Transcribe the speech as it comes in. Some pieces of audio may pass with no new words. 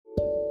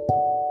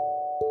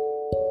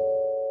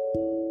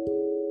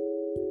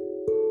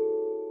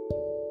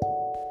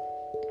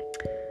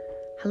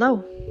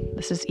Hello,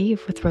 this is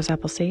Eve with Rose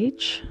Apple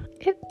Sage.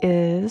 It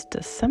is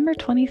December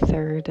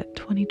 23rd,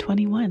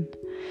 2021,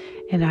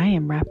 and I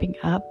am wrapping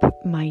up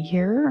my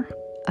year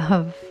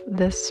of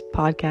this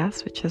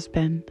podcast, which has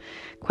been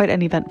quite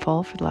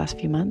uneventful for the last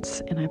few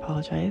months, and I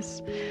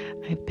apologize.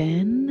 I've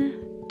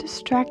been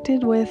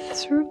distracted with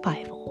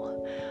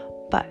survival,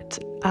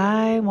 but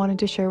I wanted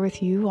to share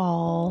with you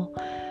all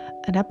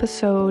an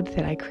episode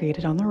that I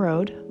created on the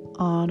road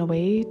on a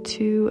way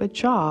to a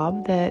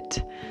job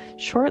that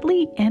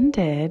shortly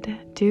ended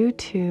due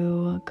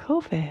to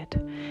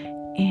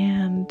COVID.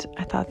 And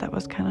I thought that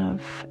was kind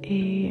of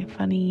a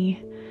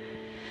funny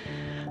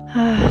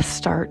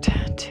start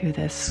to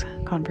this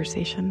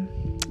conversation,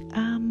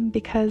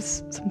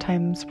 because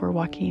sometimes we're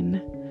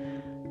walking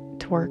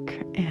to work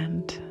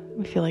and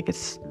we feel like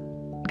it's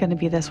going to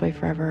be this way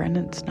forever, and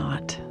it's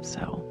not.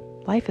 So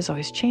life is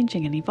always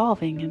changing and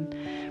evolving and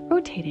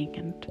rotating,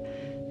 and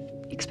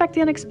expect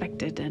the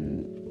unexpected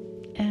and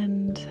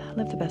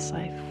live the best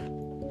life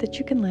that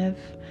you can live.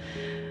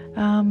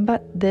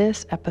 But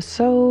this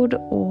episode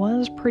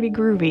was pretty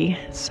groovy,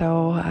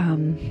 so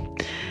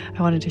I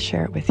wanted to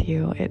share it with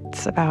you.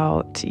 It's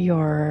about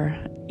your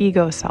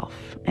ego self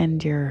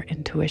and your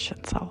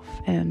intuition self,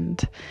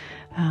 and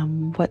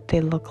what they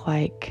look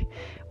like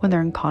when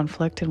they're in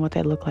conflict and what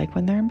they look like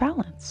when they're in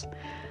balance.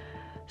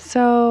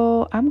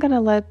 So I'm going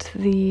to let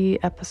the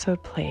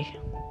episode play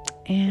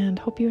and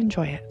hope you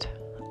enjoy it.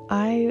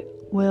 I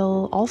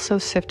will also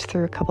sift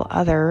through a couple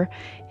other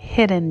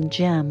hidden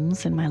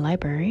gems in my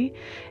library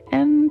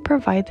and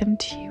provide them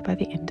to you by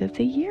the end of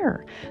the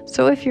year.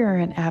 So if you're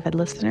an avid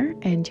listener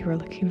and you are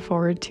looking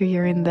forward to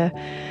hearing the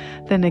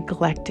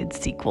neglected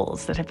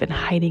sequels that have been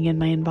hiding in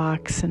my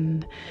inbox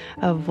and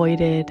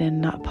avoided and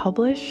not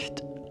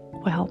published,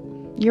 well,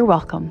 you're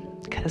welcome,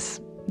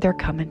 because they're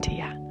coming to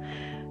you.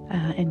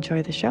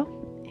 Enjoy the show,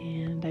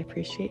 and I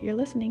appreciate your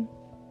listening.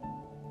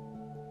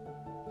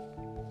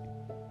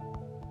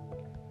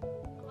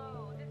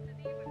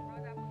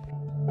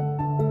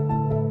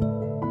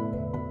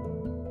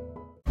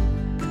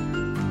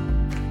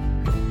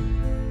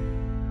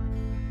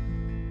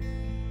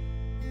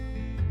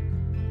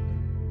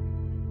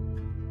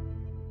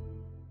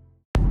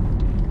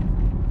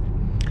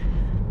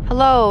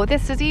 Hello,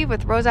 this is Eve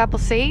with Rose Apple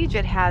Sage.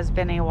 It has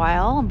been a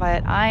while,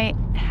 but I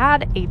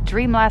had a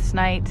dream last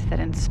night that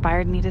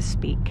inspired me to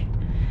speak.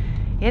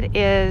 It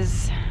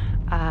is,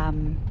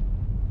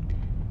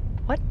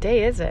 what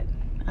day is it?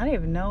 I don't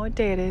even know what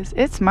day it is.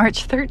 It's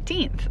March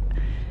 13th,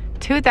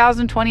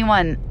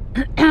 2021,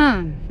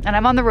 and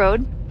I'm on the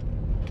road.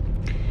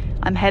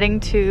 I'm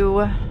heading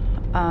to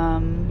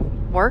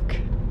work.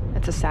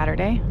 It's a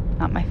Saturday.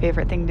 Not my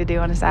favorite thing to do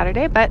on a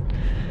Saturday, but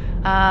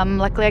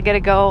luckily I get to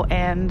go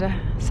and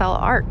sell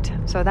art.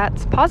 So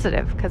that's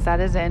positive, because that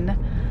is in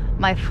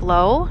my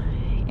flow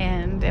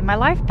and in my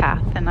life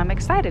path. And I'm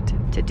excited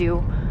to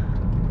do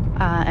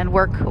and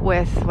work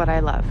with what I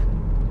love.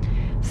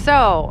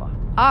 So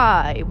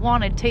I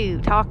wanted to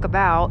talk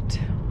about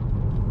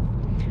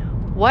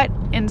what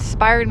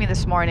inspired me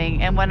this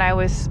morning. And when I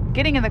was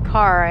getting in the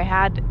car, I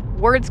had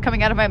words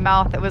coming out of my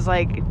mouth that was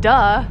like,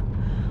 duh.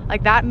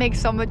 Like, that makes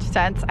so much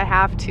sense. I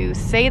have to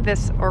say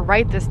this or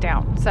write this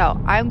down. So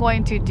I'm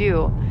going to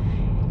do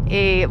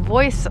a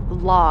voice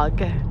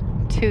log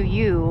to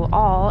you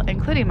all,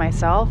 including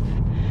myself,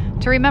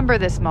 to remember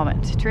this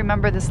moment, to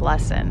remember this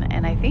lesson.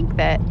 And I think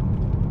that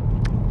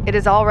it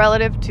is all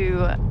relative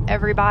to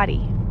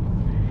everybody.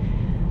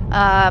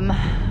 I'm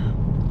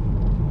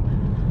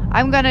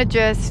going to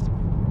just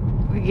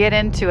get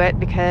into it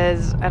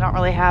because I don't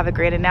really have a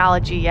great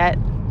analogy yet.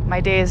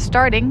 My day is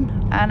starting,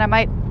 and I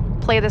might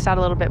play this out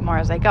a little bit more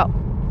as I go.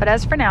 But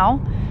as for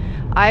now,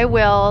 I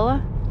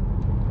will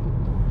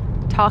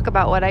talk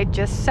about what I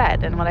just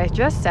said. And what I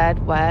just said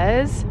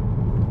was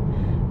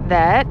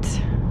that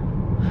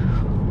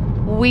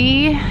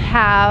we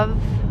have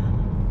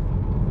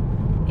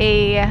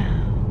a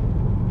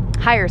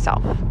higher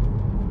self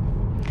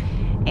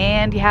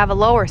and you have a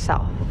lower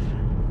self.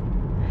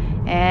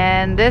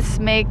 And this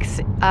makes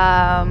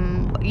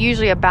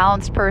usually a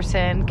balanced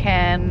person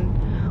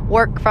can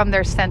work from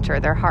their center,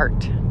 their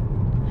heart.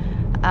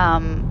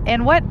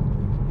 And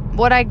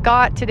what I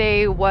got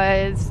today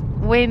was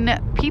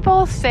when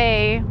people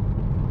say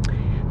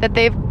that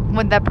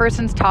when that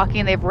person's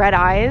talking, they've red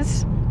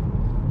eyes,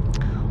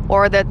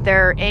 or that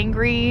they're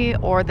angry,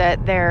 or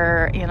that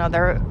their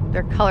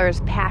color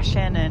is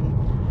passion,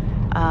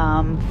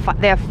 and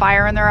they have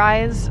fire in their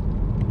eyes.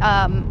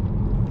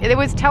 It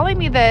was telling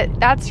me that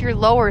that's your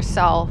lower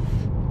self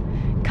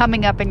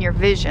coming up in your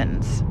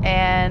visions,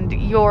 and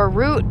your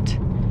rooted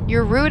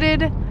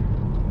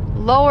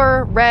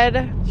lower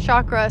red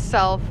chakra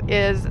self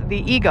is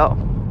the ego.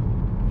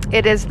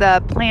 It is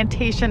the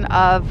plantation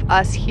of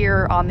us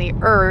here on the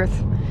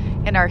earth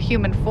in our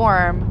human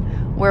form,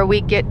 where we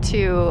get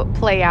to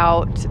play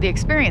out the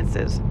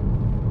experiences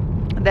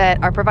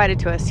that are provided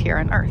to us here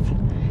on earth.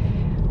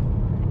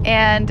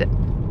 And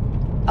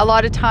a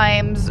lot of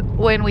times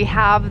when we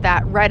have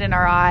that red in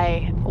our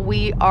eye,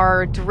 we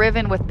are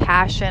driven with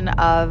passion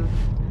of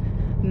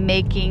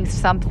making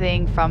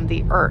something from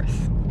the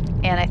earth.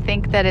 And I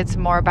think that it's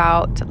more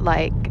about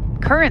like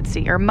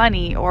currency or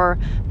money or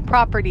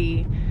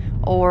property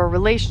or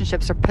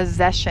relationships or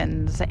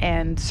possessions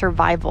and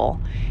survival.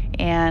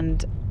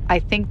 And I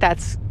think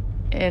that's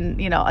a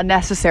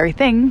necessary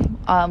thing.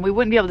 We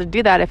wouldn't be able to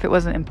do that if it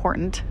wasn't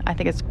important. I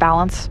think it's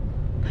balance.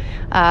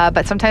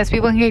 But sometimes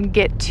people can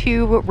get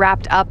too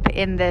wrapped up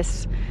in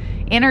this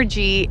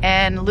energy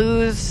and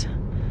lose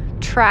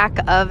track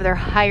of their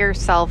higher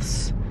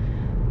self's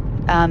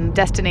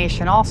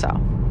destination also.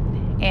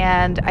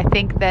 And I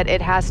think that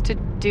it has to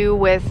do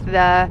with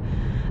the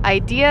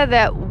idea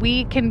that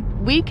we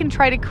can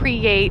try to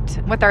create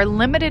with our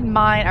limited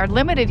mind, our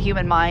limited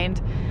human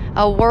mind,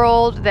 a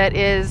world that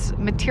is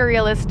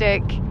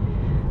materialistic,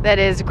 that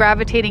is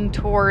gravitating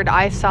toward,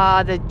 I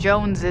saw the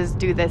Joneses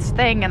do this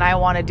thing and I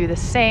want to do the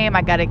same.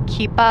 I got to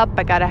keep up.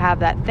 I got to have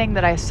that thing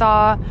that I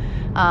saw.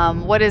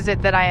 What is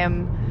it that I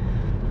am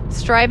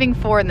striving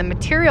for in the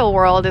material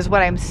world is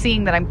what I'm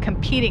seeing that I'm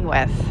competing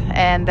with,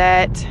 and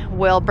that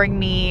will bring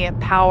me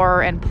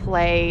power and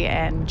play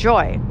and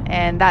joy.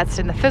 And that's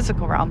in the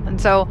physical realm. And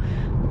so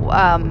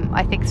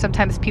I think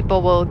sometimes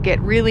people will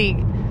get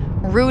really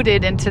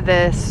rooted into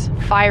this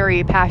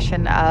fiery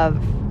passion of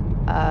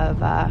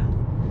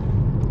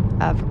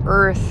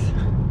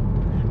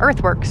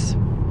earthworks.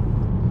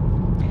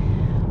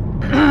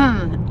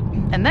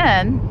 And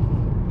then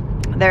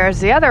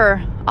there's the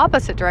other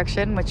opposite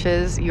direction, which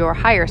is your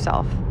higher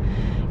self,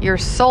 your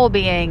soul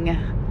being,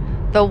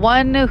 the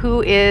one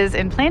who is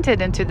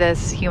implanted into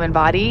this human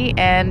body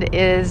and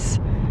is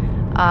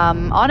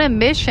on a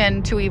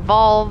mission to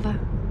evolve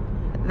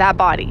that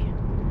body.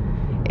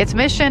 Its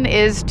mission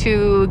is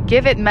to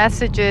give it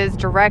messages,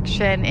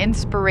 direction,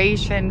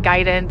 inspiration,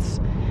 guidance,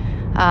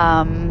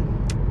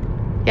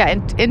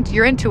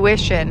 your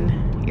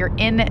intuition. You're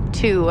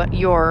into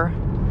your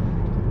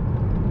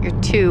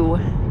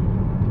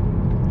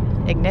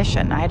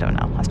ignition. I don't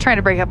know. I was trying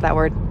to break up that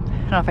word. I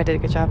don't know if I did a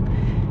good job.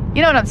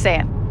 You know what I'm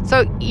saying?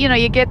 So,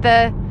 you get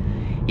the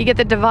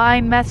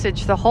divine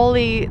message, the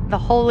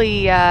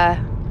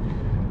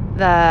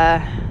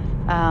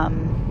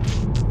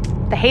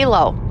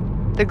halo,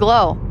 the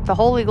glow, the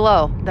holy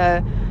glow,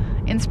 the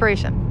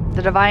inspiration,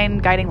 the divine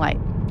guiding light.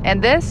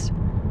 And this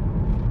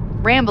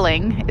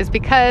rambling is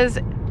because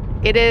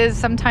it is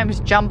sometimes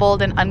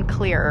jumbled and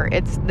unclear.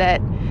 It's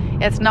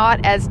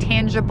not as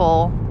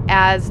tangible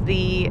as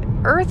the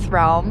earth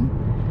realm,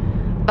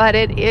 but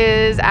it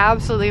is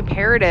absolutely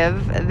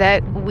imperative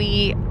that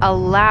we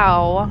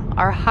allow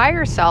our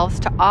higher selves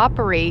to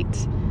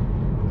operate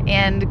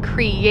and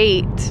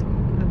create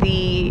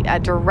the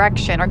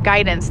direction or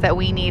guidance that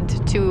we need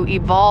to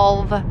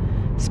evolve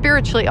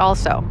spiritually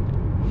also.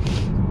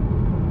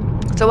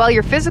 So while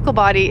your physical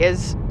body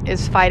is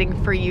fighting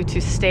for you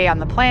to stay on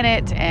the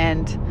planet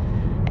and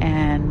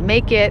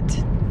make it,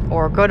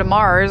 or go to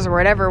Mars, or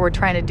whatever we're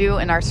trying to do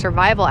in our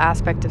survival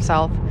aspect of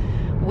self,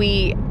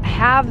 we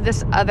have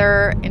this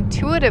other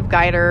intuitive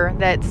guider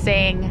that's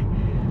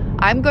saying,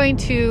 I'm going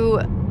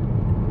to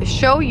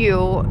show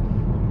you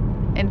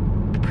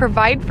and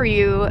provide for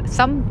you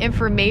some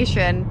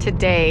information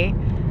today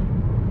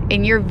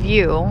in your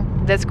view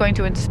that's going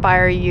to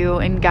inspire you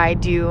and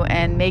guide you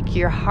and make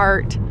your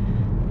heart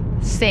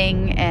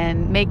sing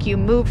and make you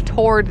move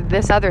toward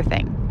this other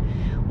thing.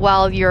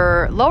 While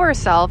your lower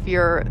self,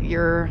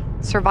 your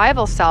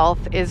survival self,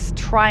 is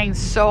trying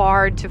so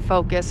hard to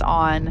focus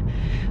on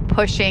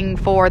pushing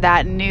for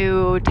that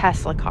new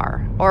Tesla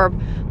car, or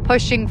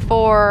pushing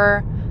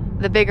for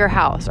the bigger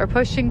house, or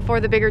pushing for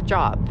the bigger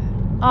job.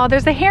 Oh,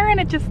 there's a heron,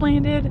 it just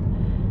landed.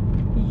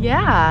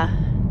 Yeah,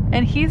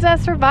 and he's a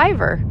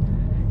survivor.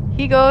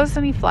 He goes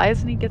and he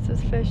flies and he gets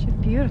his fish. It's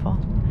beautiful.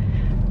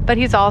 But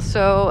he's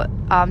also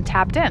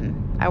tapped in.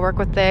 I work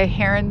with the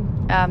heron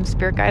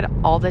spirit guide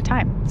all the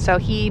time. So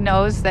he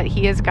knows that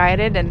he is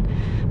guided and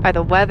by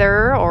the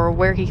weather or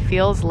where he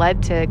feels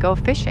led to go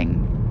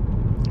fishing.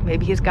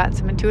 Maybe he's got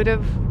some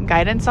intuitive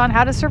guidance on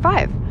how to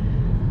survive.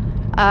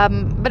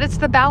 But it's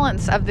the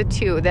balance of the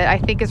two that I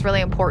think is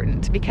really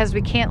important, because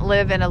we can't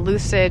live in a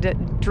lucid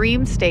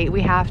dream state.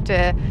 We have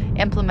to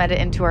implement it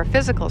into our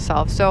physical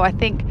self. So I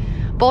think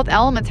both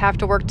elements have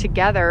to work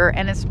together,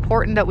 and it's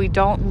important that we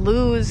don't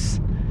lose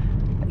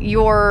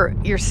your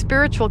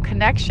spiritual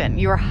connection,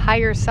 your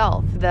higher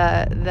self,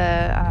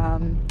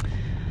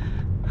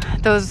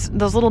 those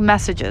little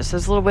messages,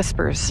 those little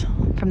whispers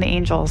from the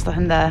angels,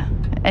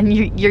 and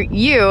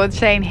you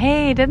saying,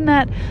 hey, didn't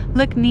that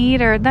look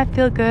neat, or didn't that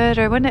feel good,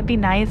 or wouldn't it be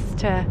nice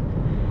to,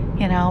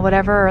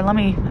 whatever, or let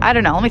me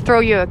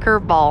throw you a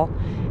curveball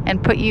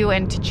and put you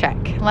into check.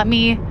 Let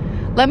me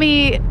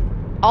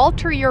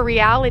alter your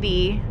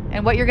reality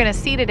and what you're going to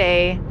see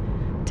today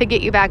to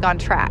get you back on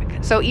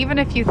track. So even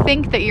if you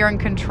think that you're in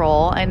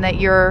control and that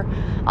you're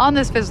on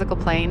this physical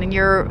plane and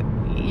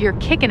you're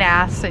kicking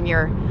ass and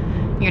you're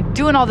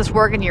doing all this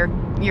work and you're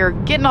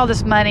getting all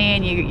this money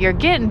and you're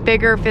getting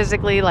bigger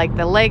physically, like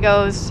the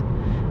Legos,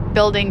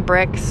 building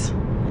bricks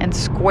and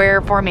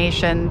square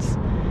formations,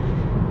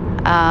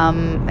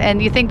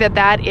 and you think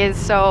that is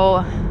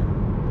so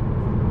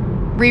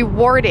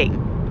rewarding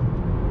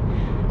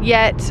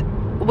Yet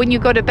when you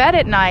go to bed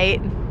at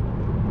night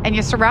and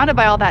you're surrounded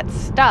by all that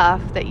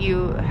stuff that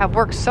you have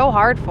worked so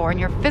hard for and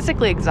you're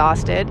physically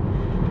exhausted,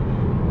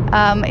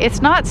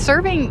 it's not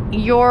serving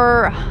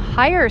your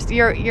highest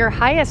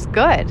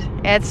good.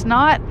 It's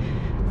not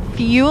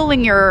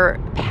fueling your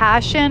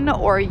passion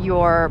or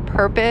your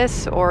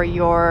purpose or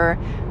your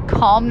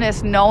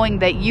calmness, knowing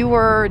that you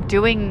were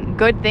doing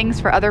good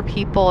things for other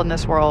people in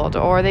this world,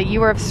 or that you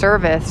were of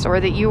service, or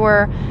that you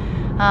were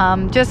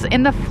just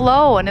in the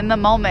flow and in the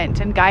moment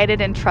and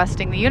guided and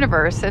trusting the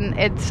universe. And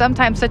it's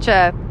sometimes such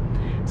a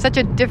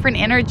different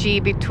energy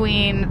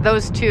between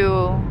those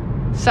two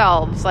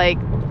selves. Like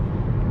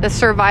the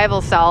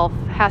survival self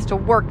has to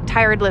work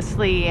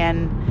tirelessly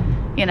and,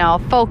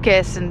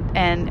 focus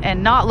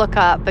and not look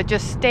up, but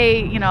just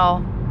stay,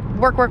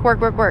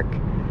 work.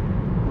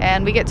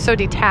 And we get so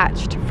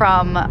detached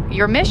from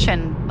your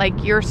mission,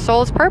 like your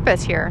soul's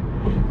purpose here,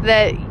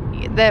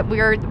 that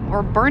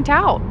we're burnt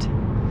out.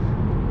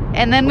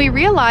 And then we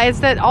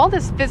realize that all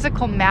this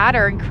physical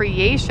matter and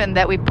creation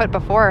that we put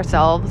before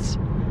ourselves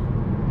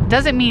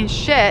doesn't mean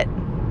shit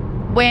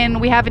when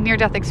we have a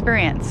near-death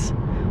experience,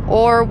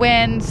 or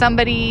when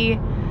somebody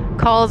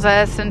calls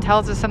us and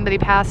tells us somebody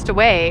passed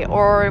away,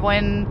 or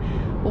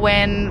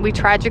when we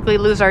tragically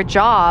lose our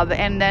job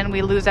and then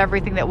we lose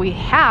everything that we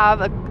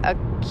have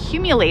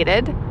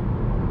accumulated.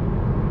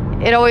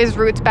 It always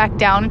roots back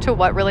down to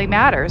what really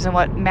matters, and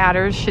what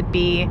matters should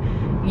be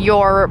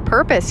your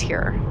purpose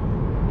here.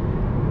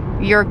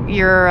 Your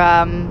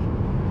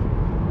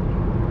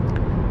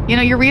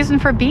reason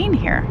for being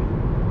here.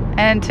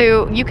 And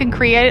you can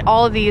create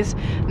all of these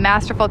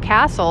masterful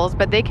castles,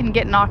 but they can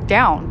get knocked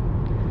down.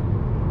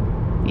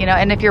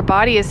 And if your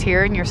body is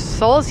here and your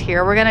soul's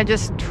here, we're going to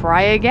just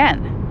try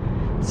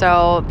again.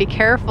 So be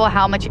careful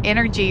how much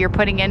energy you're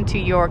putting into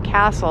your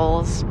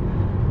castles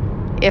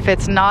if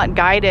it's not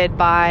guided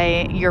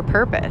by your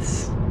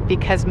purpose.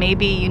 Because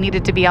maybe you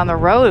needed to be on the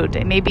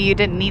road. Maybe you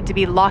didn't need to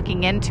be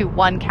locking into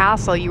one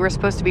castle. You were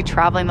supposed to be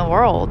traveling the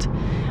world,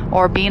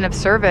 or being of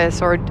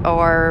service, or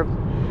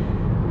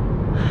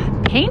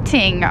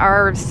painting,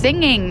 or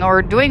singing,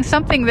 or doing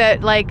something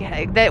that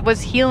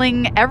was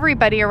healing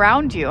everybody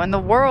around you and the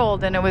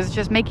world, and it was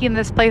just making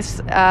this place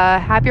a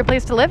happier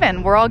place to live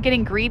in. We're all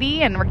getting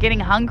greedy, and we're getting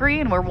hungry,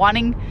 and we're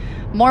wanting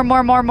more,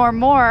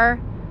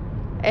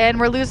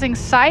 and we're losing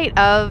sight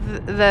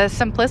of the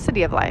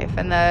simplicity of life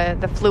and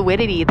the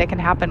fluidity that can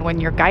happen when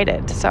you're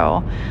guided.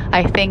 So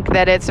I think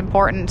that it's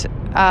important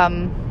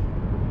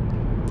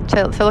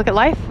to look at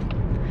life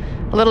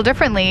a little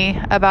differently,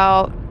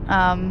 about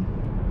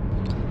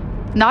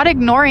not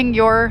ignoring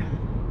your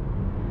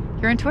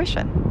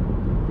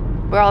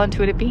intuition. We're all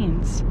intuitive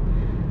beings,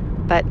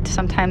 but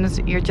sometimes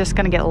you're just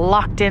going to get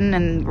locked in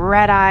and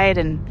red-eyed,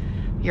 and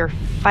you're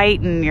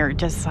fighting. You're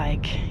just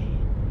like,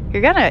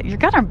 you're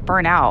gonna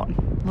burn out.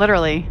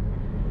 Literally,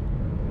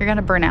 you're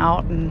gonna burn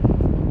out. And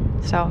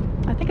so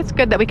I think it's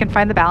good that we can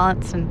find the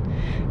balance and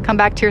come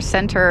back to your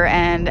center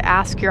and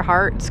ask your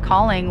heart's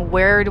calling.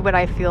 Where would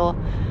I feel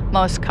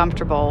most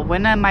comfortable?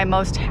 When am I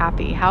most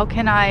happy? How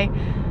can I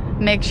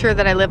make sure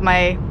that I live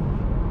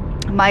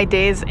my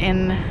days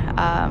in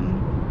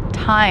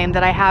time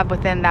that I have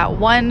within that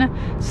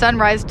one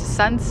sunrise to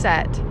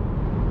sunset?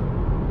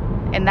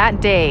 In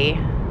that day,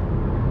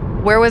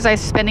 where was I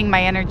spending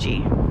my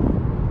energy?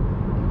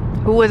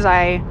 Who was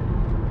I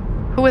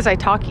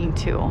talking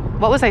to?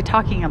 What was I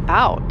talking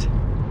about?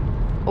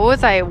 What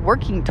was I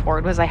working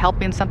toward? Was I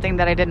helping something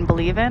that I didn't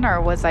believe in, or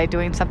was I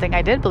doing something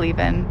I did believe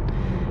in?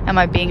 Am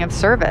I being of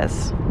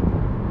service?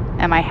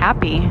 Am I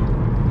happy?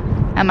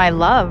 Am I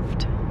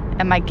loved?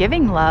 Am I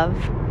giving love?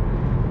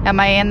 Am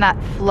I in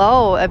that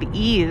flow of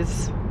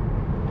ease?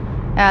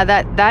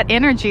 That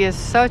energy is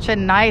such a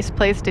nice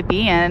place to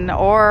be in.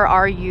 Or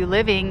are you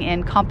living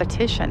in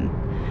competition?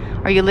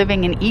 Are you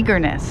living in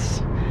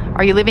eagerness?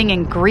 Are you living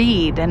in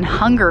greed and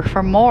hunger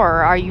for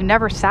more? Are you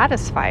never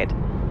satisfied?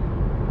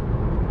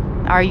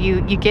 Are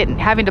you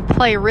having to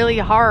play really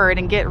hard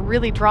and get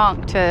really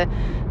drunk to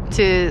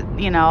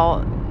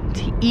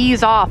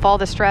ease off all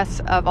the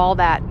stress of all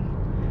that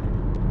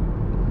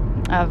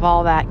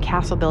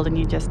castle building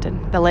you just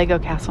did, the Lego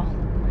castle?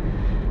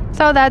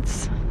 So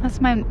that's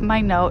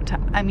my note.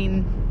 I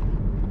mean,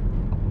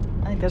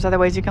 I think there's other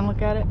ways you can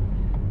look at it,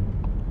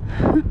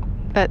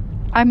 but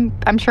I'm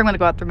sure I'm going to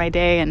go out through my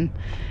day and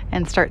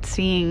start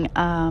seeing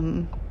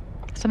some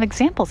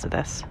examples of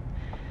this.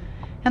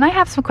 And I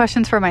have some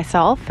questions for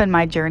myself and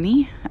my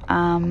journey.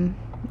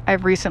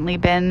 I've recently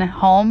been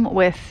home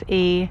with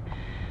a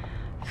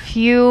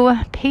few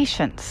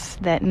patients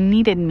that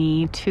needed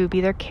me to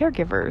be their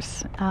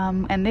caregivers.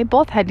 And they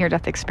both had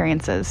near-death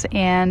experiences.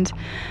 And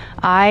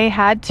I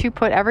had to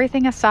put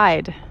everything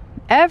aside.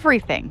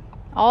 Everything.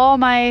 All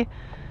my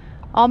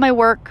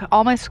work,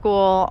 all my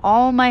school,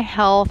 all my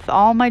health,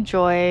 all my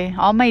joy,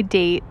 all my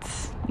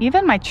dates.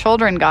 Even my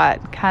children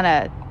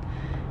had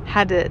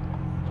to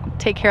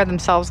take care of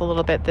themselves a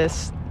little bit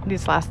these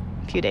last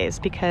few days,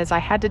 because I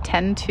had to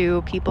tend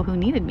to people who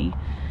needed me,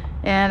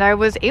 and I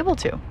was able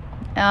to.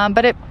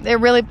 But it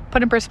really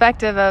put in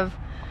perspective of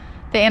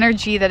the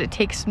energy that it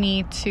takes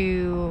me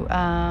to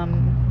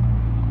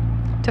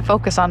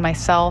focus on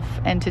myself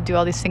and to do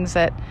all these things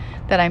that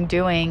I'm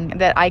doing,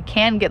 that I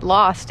can get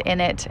lost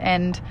in it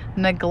and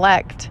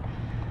neglect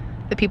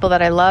the people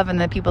that I love and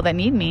the people that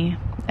need me.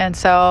 And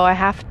so I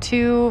have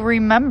to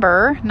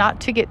remember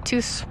not to get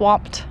too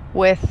swamped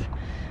with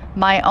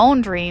my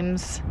own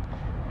dreams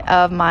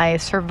of my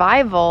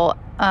survival,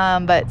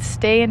 but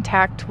stay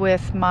intact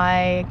with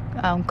my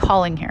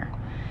calling here.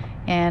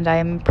 And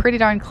I'm pretty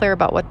darn clear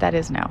about what that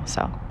is now.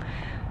 So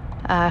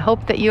I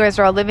hope that you guys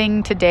are all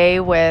living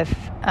today with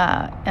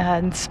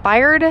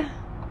inspired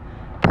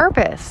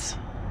purpose.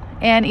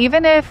 And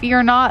even if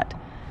you're not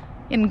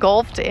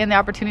engulfed in the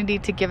opportunity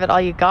to give it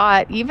all you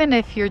got, even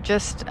if you're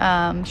just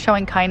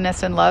showing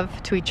kindness and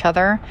love to each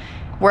other,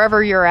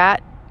 wherever you're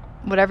at,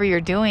 whatever you're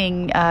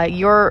doing,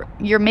 you're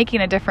making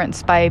a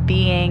difference by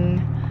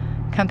being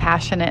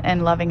compassionate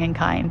and loving and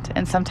kind.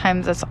 And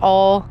sometimes that's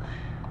all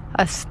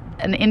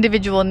an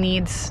individual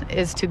needs,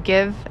 is to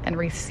give and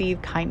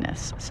receive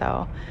kindness.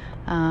 So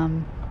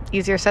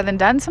easier said than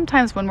done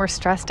sometimes when we're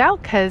stressed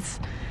out because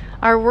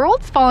our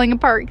world's falling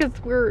apart because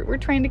we're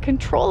trying to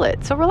control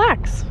it. So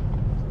relax.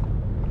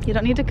 You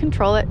don't need to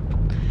control it.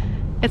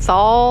 It's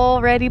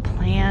already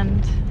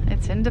planned.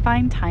 It's in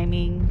divine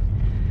timing.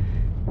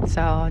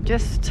 So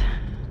just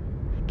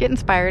get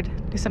inspired.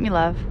 Do something you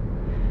love.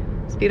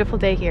 It's a beautiful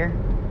day here.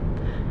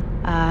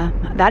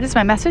 That is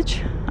my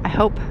message. I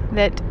hope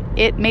that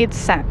it made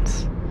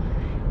sense.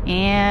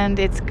 And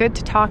it's good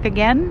to talk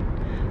again.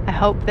 I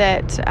hope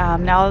that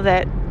now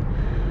that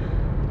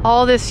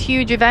all this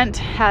huge event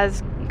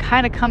has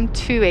kind of come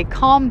to a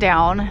calm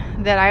down,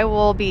 that I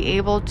will be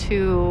able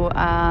to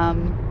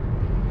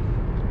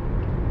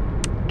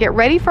get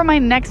ready for my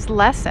next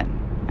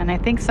lesson. And I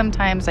think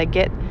sometimes I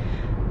get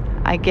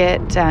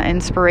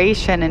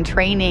inspiration and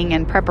training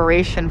and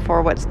preparation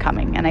for what's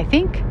coming. And I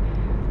think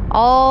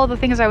all the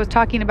things I was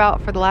talking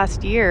about for the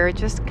last year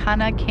just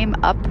kind of came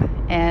up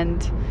and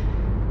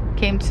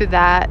came to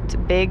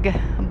that big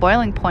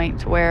boiling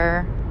point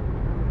where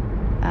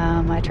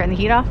I turned the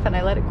heat off and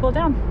I let it cool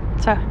down.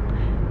 So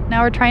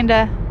now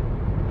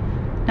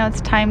now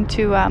it's time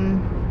to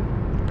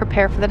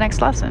prepare for the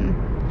next lesson.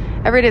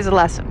 Every day is a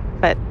lesson,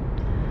 but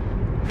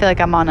I feel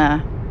like I'm on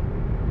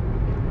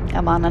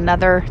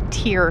another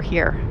tier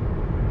here.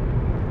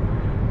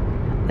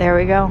 There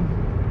we go.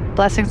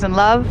 Blessings and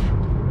love.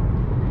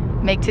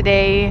 Make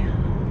today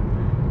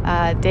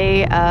a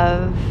day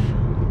of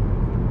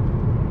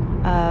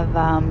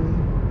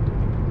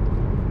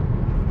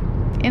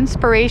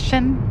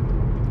inspiration,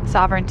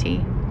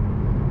 sovereignty,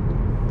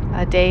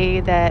 a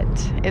day that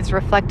is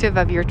reflective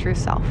of your true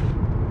self.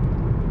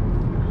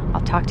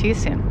 I'll talk to you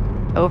soon.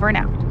 Over and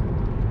out.